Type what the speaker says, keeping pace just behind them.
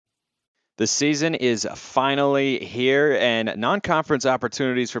The season is finally here, and non-conference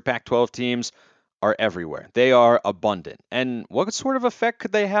opportunities for Pac-12 teams are everywhere. They are abundant. And what sort of effect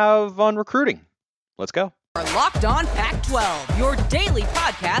could they have on recruiting? Let's go. Locked On Pac-12, your daily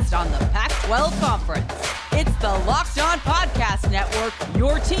podcast on the Pac-12 Conference. It's the Locked On Podcast Network,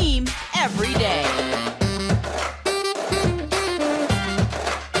 your team every day.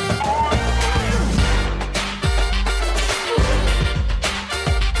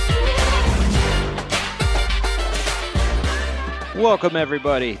 Welcome,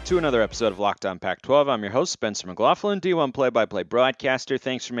 everybody, to another episode of Locked On Pac-12. I'm your host, Spencer McLaughlin, D1 play-by-play broadcaster.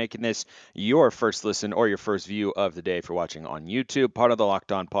 Thanks for making this your first listen or your first view of the day for watching on YouTube, part of the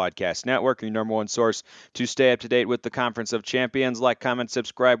Locked On Podcast Network, your number one source to stay up to date with the Conference of Champions. Like, comment,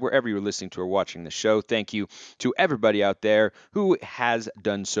 subscribe wherever you're listening to or watching the show. Thank you to everybody out there who has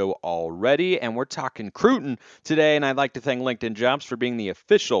done so already. And we're talking Cruton today, and I'd like to thank LinkedIn Jobs for being the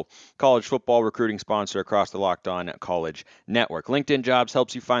official college football recruiting sponsor across the Locked On College Network. LinkedIn Jobs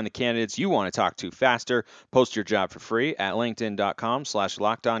helps you find the candidates you want to talk to faster. Post your job for free at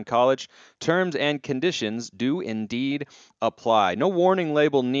linkedin.com/lockedoncollege. Terms and conditions do indeed apply. No warning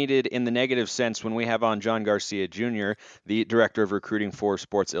label needed in the negative sense when we have on John Garcia Jr., the director of recruiting for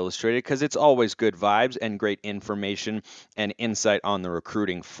Sports Illustrated, because it's always good vibes and great information and insight on the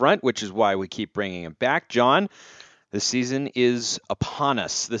recruiting front, which is why we keep bringing him back. John, the season is upon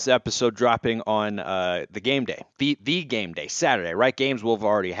us. This episode dropping on the game day, the game day, Saturday, right? Games will have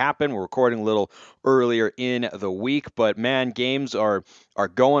already happened. We're recording a little earlier in the week, but man, games are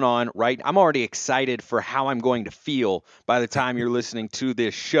going on, right? I'm already excited for how I'm going to feel by the time you're listening to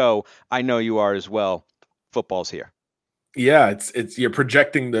this show. I know you are as well. Football's here. Yeah, it's you're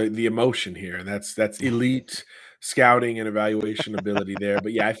projecting the emotion here, and that's elite scouting and evaluation ability there.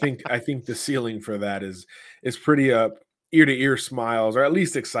 But yeah, I think the ceiling for that is pretty ear to ear smiles, or at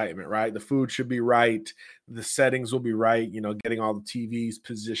least excitement, right? The food should be right, the settings will be right, getting all the TVs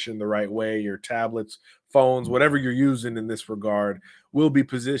positioned the right way, your tablets, phones, whatever you're using in this regard will be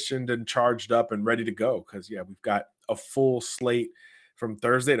positioned and charged up and ready to go, because we've got a full slate from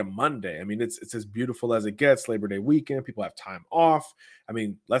Thursday to Monday. I mean, it's as beautiful as it gets. Labor Day weekend, people have time off. I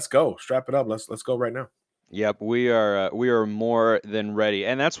mean, let's go. Strap it up. Let's go right now. Yep, we are more than ready.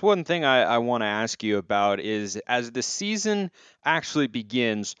 And that's one thing I want to ask you about is, as the season actually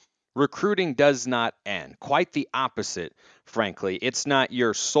begins, recruiting does not end. Quite the opposite, frankly. It's not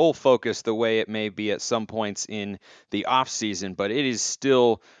your sole focus the way it may be at some points in the off season, but it is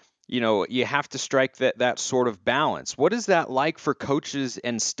still, you have to strike that sort of balance. What is that like for coaches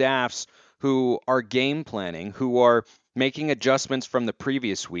and staffs who are game planning, who are making adjustments from the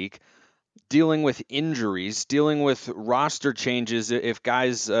previous week, dealing with injuries, dealing with roster changes if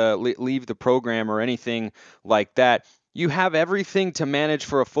guys leave the program or anything like that? You have everything to manage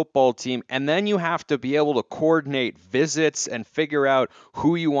for a football team, and then you have to be able to coordinate visits and figure out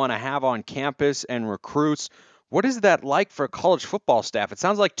who you want to have on campus and recruits. What is that like for a college football staff? It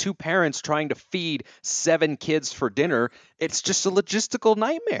sounds like two parents trying to feed 7 kids for dinner. It's just a logistical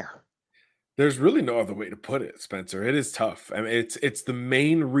nightmare. There's really no other way to put it, Spencer. It is tough. I mean, it's the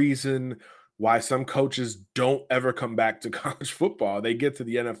main reason why some coaches don't ever come back to college football. They get to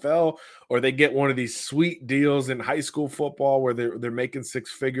the NFL, or they get one of these sweet deals in high school football where they're making 6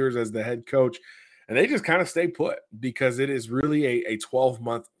 figures as the head coach, and they just kind of stay put, because it is really a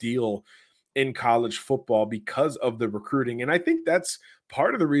 12-month deal in college football because of the recruiting. And I think that's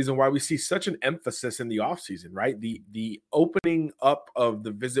part of the reason why we see such an emphasis in the offseason, right? The opening up of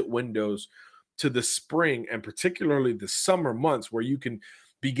the visit windows to the spring, and particularly the summer months where you can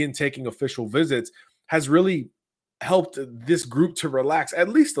begin taking official visits, has really helped this group to relax at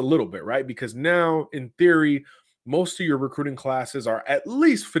least a little bit, right? Because now, in theory, most of your recruiting classes are at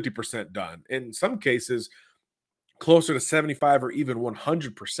least 50% done. In some cases, closer to 75 or even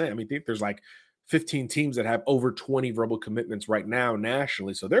 100%. I mean, I think there's like 15 teams that have over 20 verbal commitments right now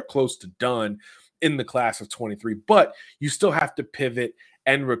nationally. So they're close to done in the class of 23, but you still have to pivot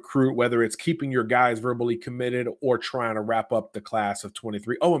and recruit, whether it's keeping your guys verbally committed or trying to wrap up the class of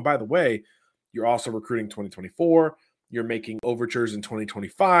 23. Oh, and by the way, you're also recruiting 2024. You're making overtures in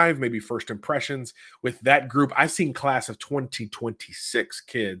 2025, maybe first impressions with that group. I've seen class of 2026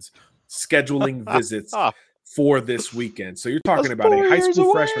 kids scheduling visits for this weekend. So you're talking about a high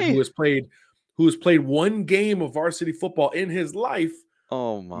school freshman who has played one game of varsity football in his life.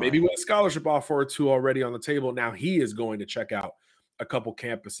 Oh my. Maybe with a scholarship offer or two already on the table. Now he is going to check out a couple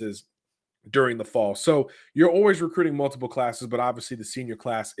campuses during the fall. So you're always recruiting multiple classes, but obviously the senior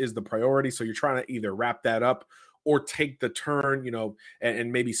class is the priority. So you're trying to either wrap that up or take the turn,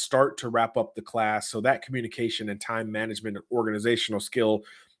 and maybe start to wrap up the class. So that communication and time management and organizational skill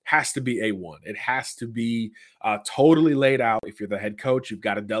has to be A1. It has to be totally laid out. If you're the head coach, you've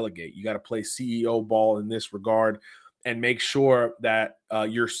got to delegate. You got to play CEO ball in this regard and make sure that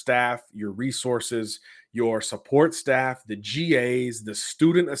your staff, your resources, your support staff, the GAs, the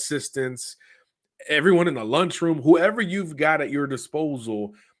student assistants, everyone in the lunchroom, whoever you've got at your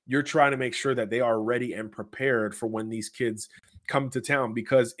disposal, you're trying to make sure that they are ready and prepared for when these kids come to town.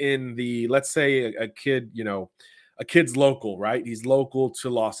 Because in the, let's say a kid, a kid's local, right? He's local to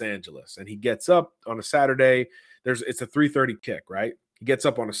Los Angeles and he gets up on a Saturday. It's a 3:30 kick, right? He gets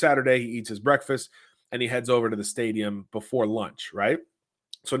up on a Saturday, he eats his breakfast, and he heads over to the stadium before lunch, right?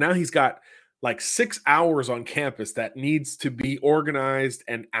 So now he's got like 6 hours on campus that needs to be organized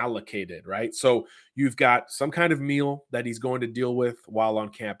and allocated, right? So you've got some kind of meal that he's going to deal with while on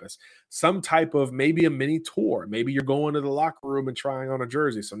campus, some type of maybe a mini tour. Maybe you're going to the locker room and trying on a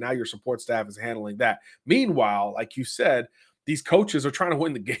jersey. So now your support staff is handling that. Meanwhile, like you said, these coaches are trying to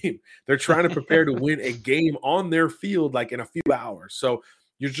win the game. They're trying to prepare to win a game on their field, like in a few hours. So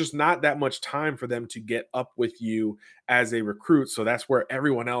there's just not that much time for them to get up with you as a recruit. So that's where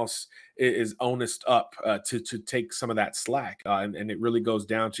everyone else is onused up to take some of that slack. And it really goes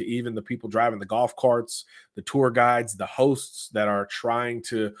down to even the people driving the golf carts, the tour guides, the hosts that are trying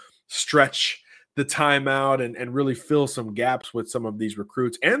to stretch the time out and really fill some gaps with some of these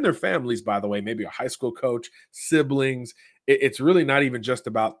recruits and their families, by the way, maybe a high school coach, siblings. It's really not even just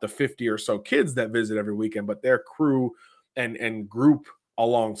about the 50 or so kids that visit every weekend, but their crew and group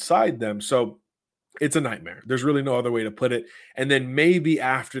alongside them. So it's a nightmare. There's really no other way to put it. And then maybe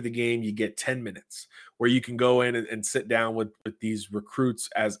after the game, you get 10 minutes where you can go in and sit down with these recruits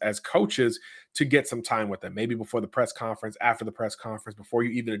as coaches to get some time with them, maybe before the press conference, after the press conference, before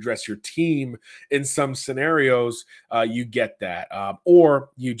you even address your team. In some scenarios, you get that. Or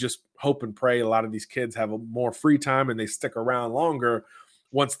you just hope and pray a lot of these kids have more free time and they stick around longer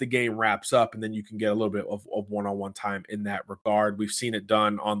once the game wraps up, and then you can get a little bit of one-on-one time in that regard. We've seen it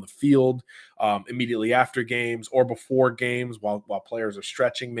done on the field immediately after games or before games while players are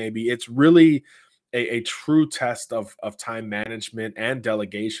stretching maybe. It's really a true test of time management and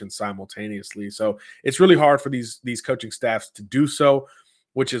delegation simultaneously. So it's really hard for these coaching staffs to do so,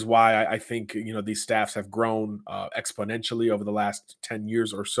 which is why I think these staffs have grown exponentially over the last 10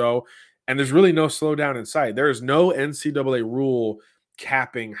 years or so. And there's really no slowdown in sight. There is no NCAA rule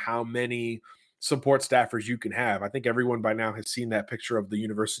capping how many support staffers you can have. I think everyone by now has seen that picture of the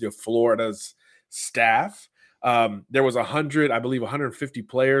University of Florida's staff. There was 150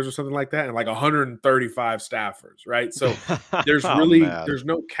 players or something like that, and like 135 staffers, right? So there's there's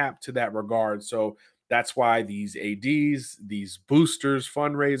no cap to that regard. So that's why these ADs, these boosters,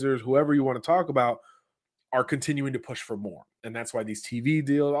 fundraisers, whoever you want to talk about, are continuing to push for more. And that's why these TV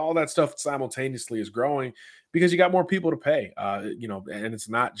deals, all that stuff simultaneously is growing because you got more people to pay, and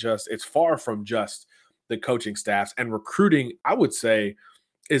it's far from just the coaching staffs, and recruiting, I would say,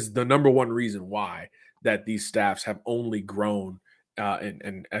 is the number one reason why that these staffs have only grown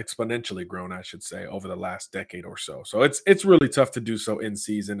and exponentially grown, I should say, over the last decade or so. So it's really tough to do so in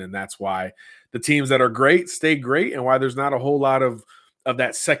season. And that's why the teams that are great stay great, and why there's not a whole lot of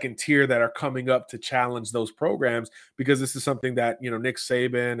that second tier that are coming up to challenge those programs, because this is something that, Nick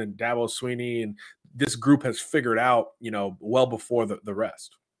Saban and Dabo Swinney and this group has figured out, well before the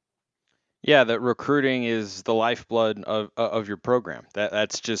rest. Yeah, that recruiting is the lifeblood of your program.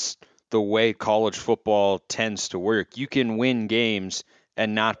 That's just the way college football tends to work. You can win games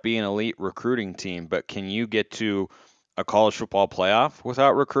and not be an elite recruiting team, but can you get to a college football playoff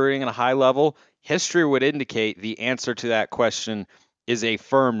without recruiting at a high level? History would indicate the answer to that question is a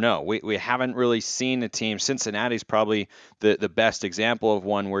firm no. We haven't really seen a team. Cincinnati's probably the best example of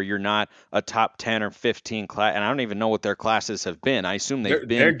one where you're not a top 10 or 15 class, and I don't even know what their classes have been. I assume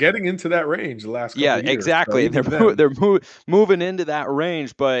they're getting into that range the last couple of years. Yeah, exactly. They're moving into that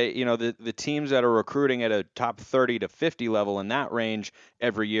range, but the teams that are recruiting at a top 30 to 50 level in that range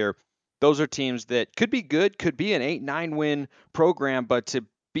every year, those are teams that could be good, could be an 8-9 win program, but to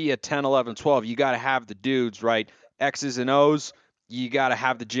be a 10, 11, 12, you got to have the dudes, right? X's and O's. You got to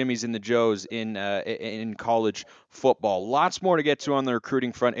have the Jimmies and the Joes in college football. Lots more to get to on the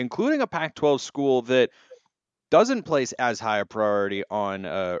recruiting front, including a Pac-12 school that doesn't place as high a priority on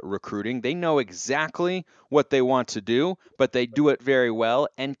recruiting. They know exactly what they want to do, but they do it very well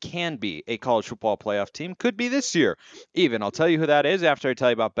and can be a college football playoff team. Could be this year even. I'll tell you who that is after I tell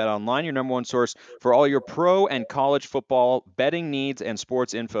you about Bet Online, your number one source for all your pro and college football betting needs and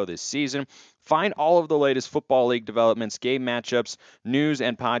sports info this season. Find all of the latest football league developments, game matchups, news,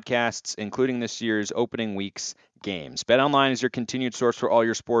 and podcasts, including this year's opening week's games. BetOnline is your continued source for all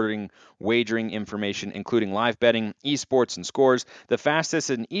your sporting wagering information, including live betting, esports, and scores. The fastest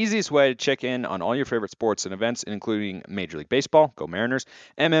and easiest way to check in on all your favorite sports and events, including Major League Baseball, go Mariners,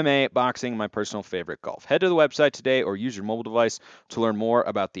 MMA, boxing, my personal favorite, golf. Head to the website today or use your mobile device to learn more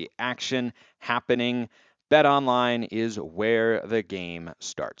about the action happening. BetOnline is where the game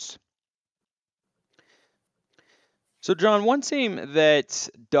starts. So, John, one team that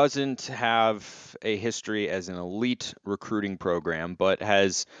doesn't have a history as an elite recruiting program, but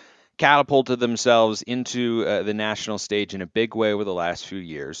has catapulted themselves into the national stage in a big way over the last few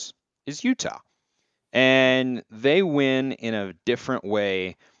years is Utah. And they win in a different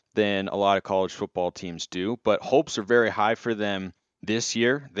way than a lot of college football teams do, but hopes are very high for them this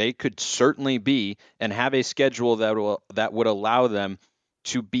year. They could certainly be and have a schedule that would allow them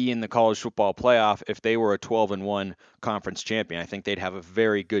to be in the college football playoff. If they were a 12-1 conference champion, I think they'd have a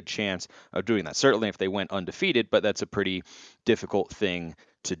very good chance of doing that. Certainly if they went undefeated, but that's a pretty difficult thing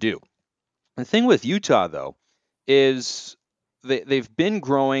to do. The thing with Utah, though, is they've been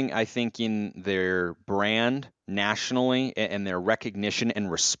growing, I think, in their brand nationally and their recognition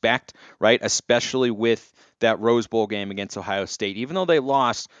and respect, right? Especially with that Rose Bowl game against Ohio State. Even though they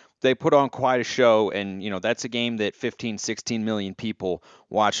lost, they put on quite a show, and that's a game that 15, 16 million people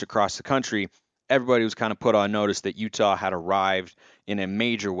watched across the country. Everybody was kind of put on notice that Utah had arrived in a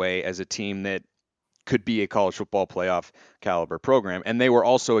major way as a team that could be a college football playoff caliber program. And they were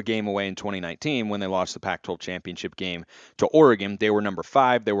also a game away in 2019 when they lost the Pac-12 championship game to Oregon. They were number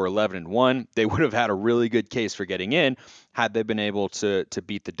 5. They were 11-1. They would have had a really good case for getting in had they been able to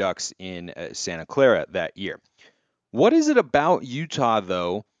beat the Ducks in Santa Clara that year. What is it about Utah,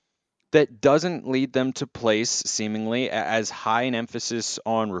 though, that doesn't lead them to place seemingly as high an emphasis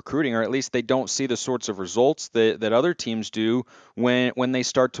on recruiting, or at least they don't see the sorts of results that other teams do when they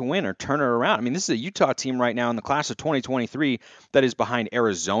start to win or turn it around? I mean, this is a Utah team right now in the class of 2023 that is behind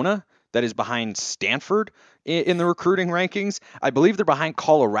Arizona, that is behind Stanford in the recruiting rankings. I believe they're behind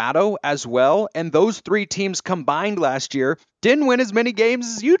Colorado as well. And those 3 teams combined last year didn't win as many games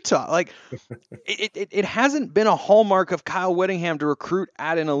as Utah. Like, it hasn't been a hallmark of Kyle Whittingham to recruit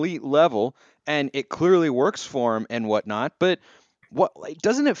at an elite level, and it clearly works for him and whatnot. But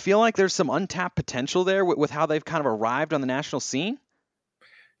doesn't it feel like there's some untapped potential there with how they've kind of arrived on the national scene?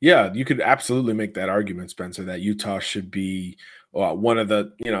 Yeah, you could absolutely make that argument, Spencer, that Utah should be one of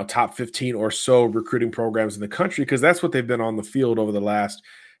the top 15 or so recruiting programs in the country, because that's what they've been on the field over the last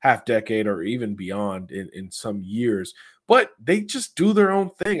half decade or even beyond in some years. But they just do their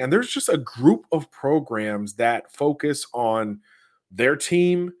own thing. And there's just a group of programs that focus on their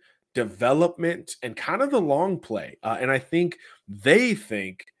team development and kind of the long play. And I think they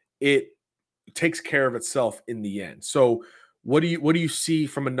think it takes care of itself in the end. So what do you see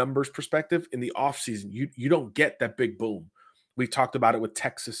from a numbers perspective in the offseason? You don't get that big boom. We talked about it with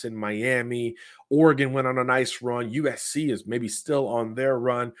Texas and Miami. Oregon went on a nice run. USC is maybe still on their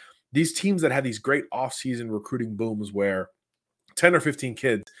run. These teams that have these great offseason recruiting booms where 10 or 15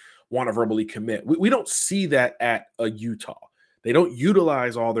 kids want to verbally commit. We don't see that at a Utah. They don't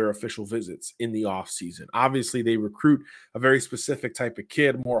utilize all their official visits in the offseason. Obviously, they recruit a very specific type of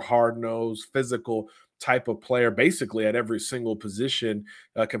kid, more hard-nosed, physical type of player, basically at every single position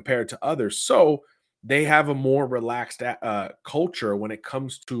compared to others. So they have a more relaxed culture when it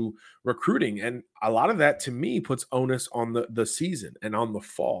comes to recruiting. And a lot of that, to me, puts onus on the season and on the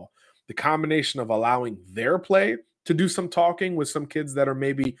fall. The combination of allowing their play to do some talking with some kids that are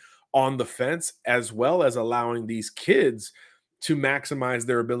maybe on the fence, as well as allowing these kids to maximize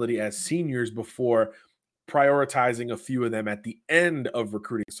their ability as seniors before prioritizing a few of them at the end of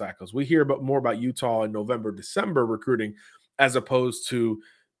recruiting cycles. We hear more about Utah in November, December recruiting, as opposed to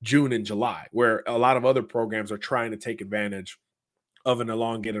June and July, where a lot of other programs are trying to take advantage of an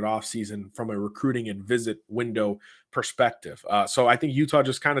elongated offseason from a recruiting and visit window perspective. So I think Utah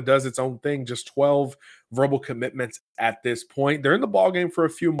just kind of does its own thing, just 12 verbal commitments at this point. They're in the ballgame for a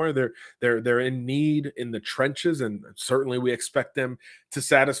few more. They're in need in the trenches, and certainly we expect them to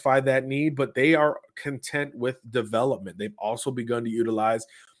satisfy that need, but they are content with development. They've also begun to utilize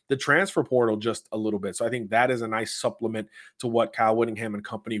the transfer portal just a little bit. So I think that is a nice supplement to what Kyle Whittingham and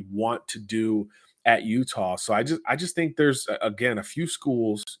company want to do at Utah. So I just think there's, again, a few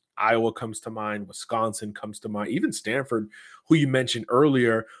schools. Iowa comes to mind, Wisconsin comes to mind, even Stanford, who you mentioned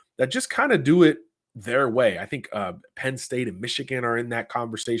earlier, that just kind of do it their way. I think Penn State and Michigan are in that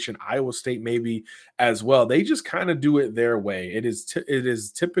conversation. Iowa State maybe as well. They just kind of do it their way. It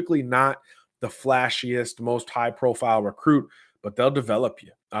is typically not the flashiest, most high-profile recruit, but they'll develop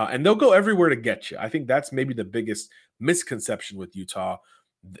you. And they'll go everywhere to get you. I think that's maybe the biggest misconception with Utah.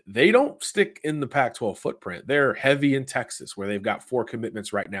 They don't stick in the Pac-12 footprint. They're heavy in Texas, where they've got 4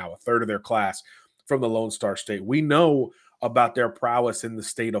 commitments right now, a third of their class from the Lone Star State. We know about their prowess in the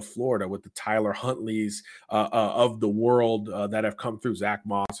state of Florida with the Tyler Huntleys of the world that have come through. Zach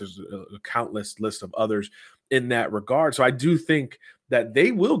Moss, there's a countless list of others in that regard. So I do think that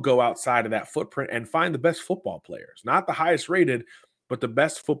they will go outside of that footprint and find the best football players, not the highest rated, but the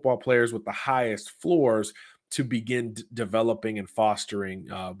best football players with the highest floors to begin developing and fostering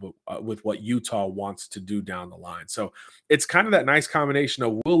with what Utah wants to do down the line. So it's kind of that nice combination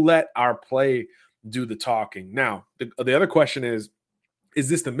of we'll let our play do the talking. Now, the other question is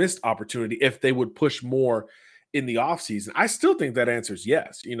this the missed opportunity if they would push more in the offseason? I still think that answer is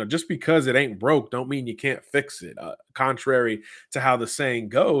yes. Just because it ain't broke don't mean you can't fix it. Contrary to how the saying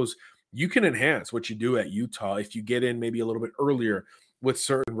goes, you can enhance what you do at Utah if you get in maybe a little bit earlier with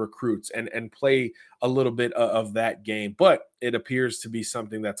certain recruits and play a little bit of that game. But it appears to be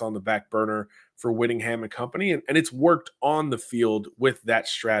something that's on the back burner for Whittingham and company, and it's worked on the field with that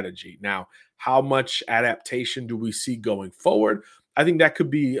strategy. Now, how much adaptation do we see going forward? I think that could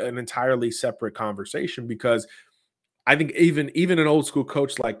be an entirely separate conversation, because I think even an old school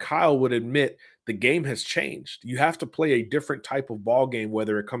coach like Kyle would admit the game has changed. You have to play a different type of ball game,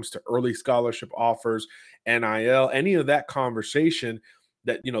 whether it comes to early scholarship offers, NIL, any of that conversation,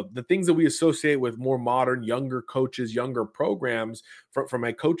 that, the things that we associate with more modern, younger coaches, younger programs from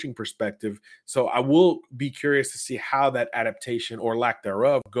a coaching perspective. So I will be curious to see how that adaptation or lack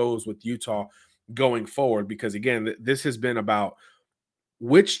thereof goes with Utah going forward, because again, this has been about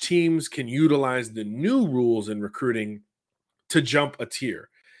which teams can utilize the new rules in recruiting to jump a tier.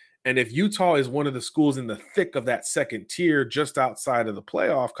 And if Utah is one of the schools in the thick of that second tier, just outside of the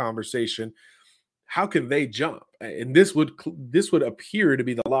playoff conversation, how can they jump? And this would appear to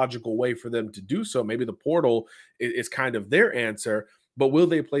be the logical way for them to do so. Maybe the portal is kind of their answer, but will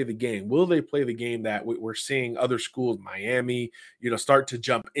they play the game? Will they play the game that we're seeing other schools, Miami, start to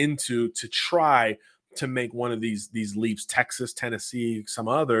jump into to try to make one of these leaps? Texas, Tennessee, some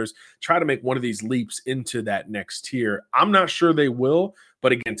others try to make one of these leaps into that next tier. I'm not sure they will,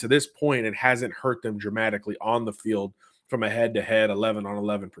 but again, to this point, it hasn't hurt them dramatically on the field from a head-to-head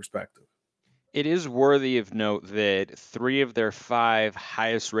 11-on-11 perspective. It is worthy of note that 3 of their 5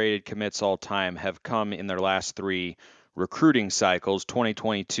 highest rated commits all time have come in their last 3 recruiting cycles.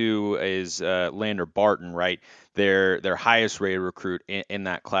 2022 is Lander Barton, right? Their highest rated recruit in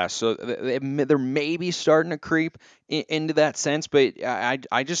that class. So they're maybe starting to creep into that sense, but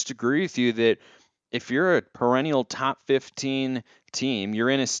I just agree with you that if you're a perennial top 15 team, you're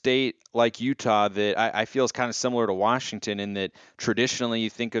in a state like Utah that I feel is kind of similar to Washington in that traditionally you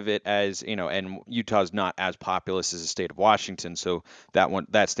think of it as, and Utah's not as populous as the state of Washington, so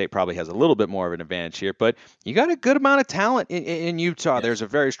that state probably has a little bit more of an advantage here. But you got a good amount of talent in Utah. Yes. There's a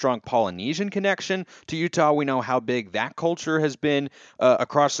very strong Polynesian connection to Utah. We know how big that culture has been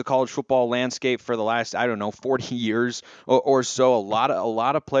across the college football landscape for the last, 40 years or so. A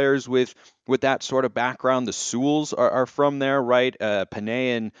lot of players with that sort of background. The Sewells are from there, right?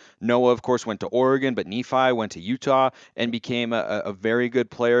 Panay and Noah, of course, went to Oregon, but Nephi went to Utah and became a very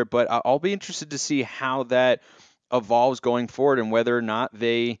good player. But I'll be interested to see how that evolves going forward and whether or not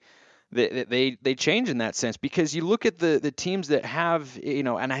they change in that sense, because you look at the teams that have,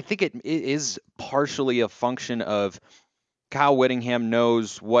 and I think it is partially a function of Kyle Whittingham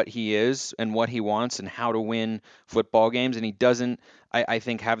knows what he is and what he wants and how to win football games, and he doesn't, I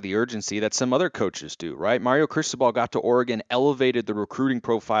think, have the urgency that some other coaches do, right? Mario Cristobal got to Oregon, elevated the recruiting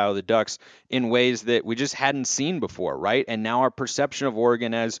profile of the Ducks in ways that we just hadn't seen before, right? And now our perception of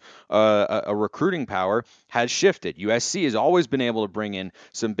Oregon as a recruiting power has shifted. USC has always been able to bring in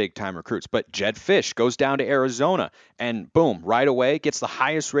some big-time recruits, but Jedd Fisch goes down to Arizona and boom, right away gets the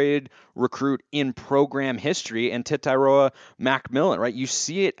highest-rated recruit in program history, and Titairoa Macmillan, right? You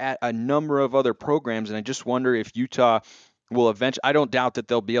see it at a number of other programs, and I just wonder if Utah will eventually, I don't doubt that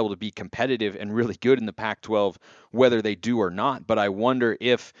they'll be able to be competitive and really good in the Pac-12, whether they do or not, but I wonder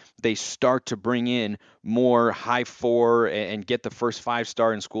if they start to bring in more high 4 and get the first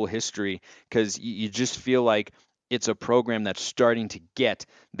 5-star in school history, because you just feel like it's a program that's starting to get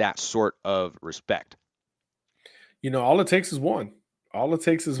that sort of respect. All it takes is one. All it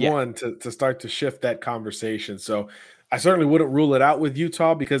takes is one to start to shift that conversation. So I certainly wouldn't rule it out with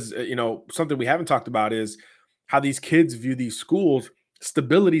Utah, because, something we haven't talked about is how these kids view these schools.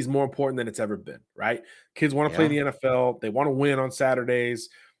 Stability is more important than it's ever been, right? Kids want to play in the NFL. They want to win on Saturdays,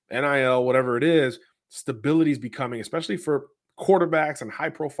 NIL, whatever it is. Stability is becoming, especially for quarterbacks and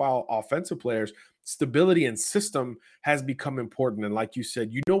high-profile offensive players, stability and system has become important. And like you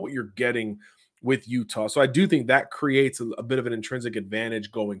said, you know what you're getting with Utah. So I do think that creates a bit of an intrinsic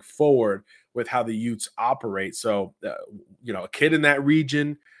advantage going forward with how the Utes operate. So, a kid in that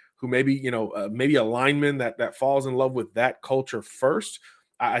region who maybe, maybe a lineman that falls in love with that culture first,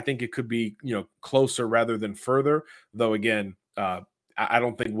 I think it could be, closer rather than further. Though, again, I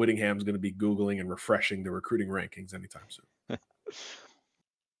don't think Whittingham's going to be Googling and refreshing the recruiting rankings anytime soon.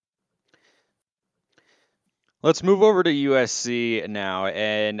 Let's move over to USC now,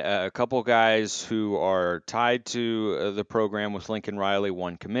 and a couple guys who are tied to the program with Lincoln Riley,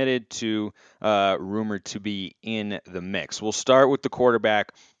 one committed, two rumored to be in the mix. We'll start with the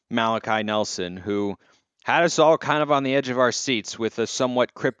quarterback, Malachi Nelson, who had us all kind of on the edge of our seats with a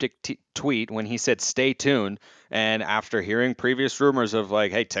somewhat cryptic tweet when he said, "Stay tuned." And after hearing previous rumors of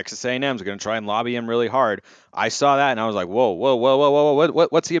like, hey, Texas A&M is going to try and lobby him really hard, I saw that and I was like, whoa,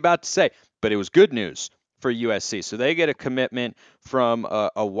 what's he about to say? But it was good news for USC. So they get a commitment from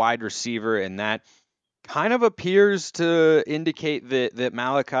a wide receiver, and that kind of appears to indicate that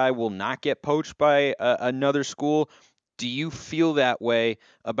Malachi will not get poached by another school. Do you feel that way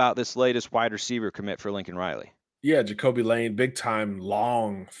about this latest wide receiver commit for Lincoln Riley? Yeah, Jacoby Lane, big time,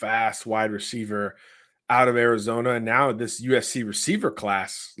 long, fast wide receiver out of Arizona. And now this USC receiver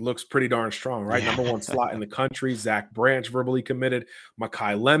class looks pretty darn strong, right? Yeah. Number one slot in the country. Zach Branch verbally committed.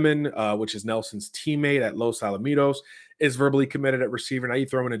 Makai Lemon, which is Nelson's teammate at Los Alamitos, is verbally committed at receiver. Now you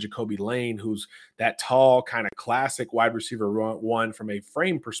throw in a Jacoby Lane, who's that tall, kind of classic wide receiver one from a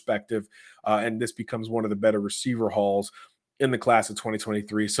frame perspective. And this becomes one of the better receiver hauls in the class of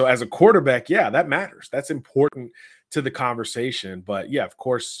 2023. So as a quarterback, yeah, that matters. That's important to the conversation. But yeah, of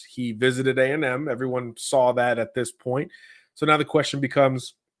course, he visited A&M. Everyone saw that at this point. So now the question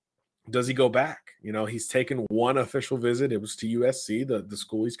becomes, does he go back? He's taken one official visit. It was to USC, the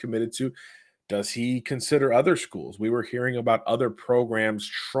school he's committed to. Does he consider other schools? We were hearing about other programs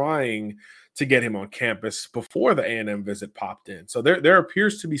trying to get him on campus before the A&M visit popped in. So there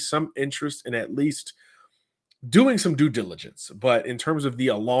appears to be some interest in at least doing some due diligence. But in terms of the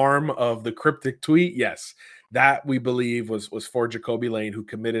alarm of the cryptic tweet, yes, that we believe was for Jacoby Lane, who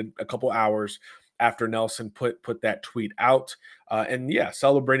committed a couple hours after Nelson put that tweet out. And yeah,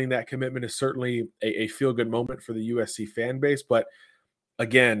 celebrating that commitment is certainly a feel-good moment for the USC fan base. But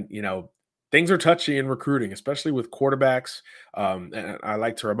again, things are touchy in recruiting, especially with quarterbacks. And I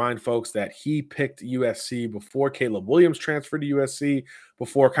like to remind folks that he picked USC before Caleb Williams transferred to USC,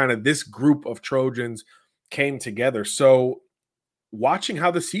 before kind of this group of Trojans came together. So watching how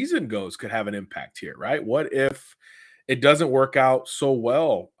the season goes could have an impact here, right? What if it doesn't work out so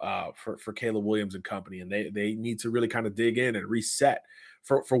well for Caleb Williams and company, and they need to really kind of dig in and reset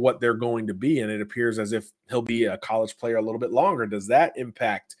for what they're going to be, and it appears as if he'll be a college player a little bit longer. Does that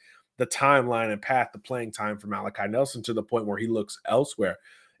impact the timeline and path to playing time for Malachi Nelson to the point where he looks elsewhere?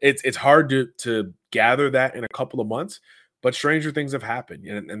 It's hard to gather that in a couple of months, but stranger things have happened,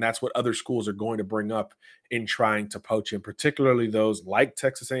 and that's what other schools are going to bring up in trying to poach him, particularly those like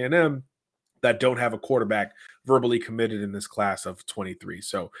Texas A&M that don't have a quarterback verbally committed in this class of 23.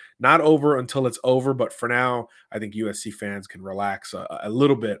 So not over until it's over, but for now, I think USC fans can relax a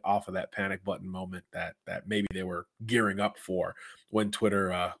little bit off of that panic button moment that maybe they were gearing up for when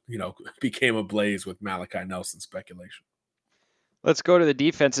Twitter, became ablaze with Malachi Nelson speculation. Let's go to the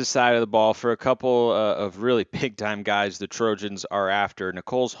defensive side of the ball for a couple of really big-time guys the Trojans are after.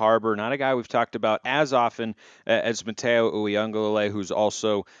 Nichols Harbor, not a guy we've talked about as often as Mateo Uiagalelei, who's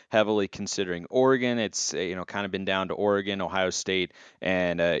also heavily considering Oregon. It's kind of been down to Oregon, Ohio State,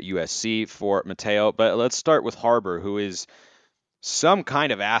 and USC for Mateo. But let's start with Harbor, who is some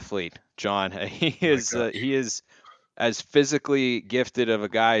kind of athlete, John. He is as physically gifted of a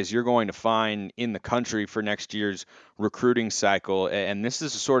guy as you're going to find in the country for next year's recruiting cycle. And this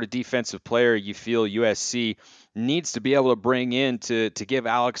is a sort of defensive player you feel USC needs to be able to bring in to give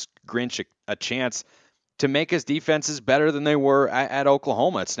Alex Grinch a chance to make his defenses better than they were at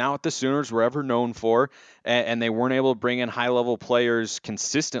Oklahoma. It's now what the Sooners were ever known for, and they weren't able to bring in high-level players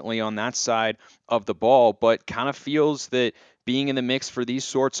consistently on that side of the ball, but kind of feels that being in the mix for these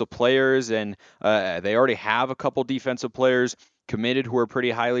sorts of players, and they already have a couple defensive players committed who are pretty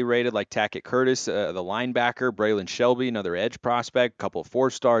highly rated, like Tackett Curtis, the linebacker, Braylon Shelby, another edge prospect, a couple of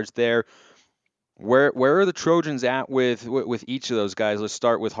 4-stars there. Where are the Trojans at with each of those guys? Let's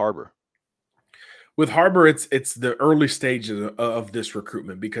start with Harbor. With Harbor, it's the early stages of this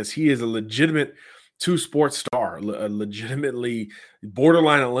recruitment because he is a legitimate two-sport star, a legitimately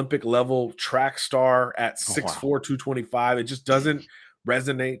borderline Olympic level track star at 6'4", 225. It just doesn't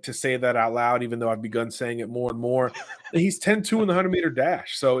resonate to say that out loud, even though I've begun saying it more and more. He's 10-2 in the 100-meter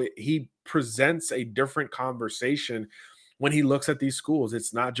dash. So he presents a different conversation when he looks at these schools.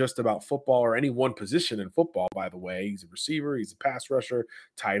 It's not just about football or any one position in football, by the way. He's a receiver, he's a pass rusher,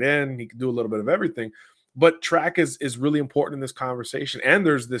 tight end, he can do a little bit of everything. But track is really important in this conversation. And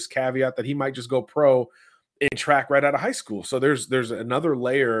there's this caveat that he might just go pro in track right out of high school. So there's another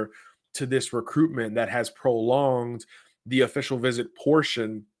layer to this recruitment that has prolonged the official visit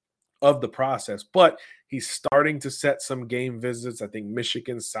portion of the process. But he's starting to set some game visits. I think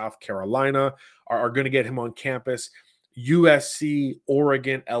Michigan, South Carolina are going to get him on campus. USC,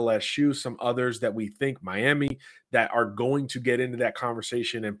 Oregon, LSU, some others that we think, Miami, that are going to get into that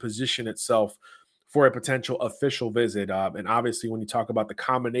conversation and position itself for a potential official visit. And obviously, when you talk about the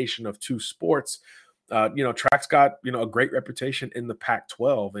combination of two sports, track's got, a great reputation in the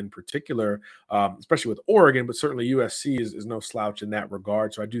Pac-12 in particular, especially with Oregon, but certainly USC is no slouch in that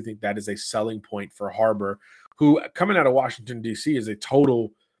regard. So I do think that is a selling point for Harbor, who coming out of Washington, D.C. is a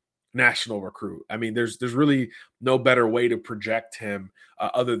total national recruit. I mean, there's really no better way to project him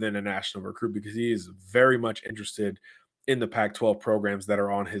other than a national recruit, because he is very much interested in the Pac-12 programs that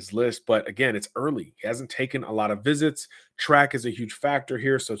are on his list. But again, it's early. He hasn't taken a lot of visits. Track is a huge factor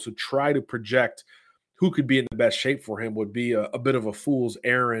here. So to try to project who could be in the best shape for him would be a bit of a fool's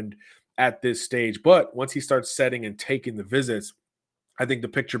errand at this stage. But once he starts setting and taking the visits, I think the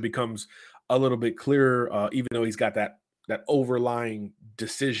picture becomes a little bit clearer, even though he's got that overlying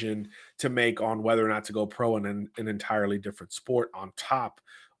decision to make on whether or not to go pro in an entirely different sport on top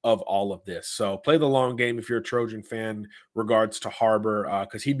of all of this. So play the long game if you're a Trojan fan regards to Harbor,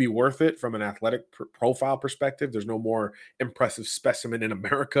 because he'd be worth it from an athletic profile perspective. There's no more impressive specimen in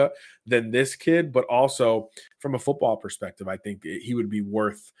America than this kid, but also from a football perspective, I think he would be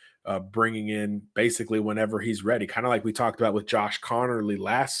worth bringing in basically whenever he's ready. Kind of like we talked about with Josh Conerly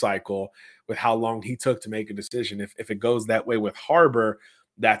last cycle, with how long he took to make a decision. If it goes that way with Harbor,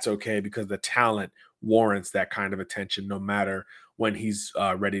 that's okay, because the talent warrants that kind of attention no matter when he's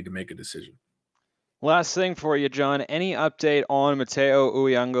ready to make a decision. Last thing for you, John. Any update on Matayo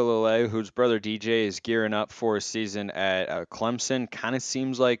Uiagalelei, whose brother DJ is gearing up for a season at Clemson? Kind of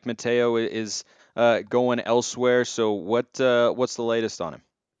seems like Mateo is going elsewhere. So what's the latest on him?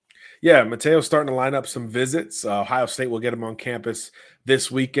 Yeah, Mateo's starting to line up some visits. Ohio State will get him on campus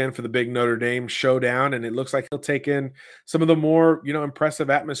this weekend for the big Notre Dame showdown, and it looks like he'll take in some of the more, impressive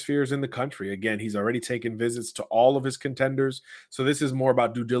atmospheres in the country. Again, he's already taken visits to all of his contenders, so this is more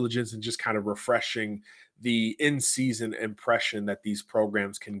about due diligence and just kind of refreshing the in-season impression that these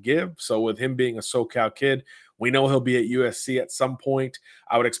programs can give. So with him being a SoCal kid, we know he'll be at USC at some point.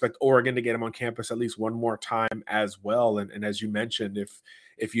 I would expect Oregon to get him on campus at least one more time as well. And as you mentioned,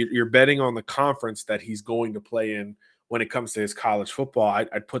 if you're betting on the conference that he's going to play in when it comes to his college football,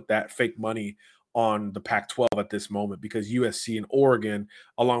 I'd put that fake money on the Pac-12 at this moment, because USC and Oregon,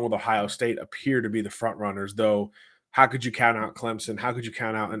 along with Ohio State, appear to be the front runners. Though, how could you count out Clemson? How could you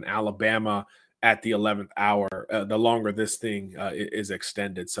count out an Alabama at the 11th hour? The longer this thing is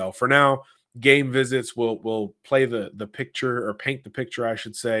extended. So for now, game visits will play the picture, or paint the picture, I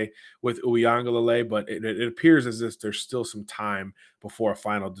should say, with Uiagalelei, but it appears as if there's still some time before a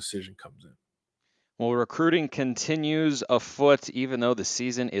final decision comes in. Well, recruiting continues afoot, even though the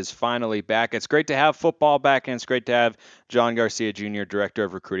season is finally back. It's great to have football back, and it's great to have John Garcia Jr., Director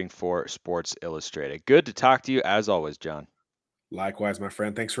of Recruiting for Sports Illustrated. Good to talk to you, as always, John. Likewise, my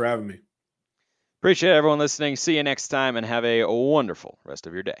friend. Thanks for having me. Appreciate everyone listening. See you next time, and have a wonderful rest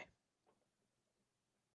of your day.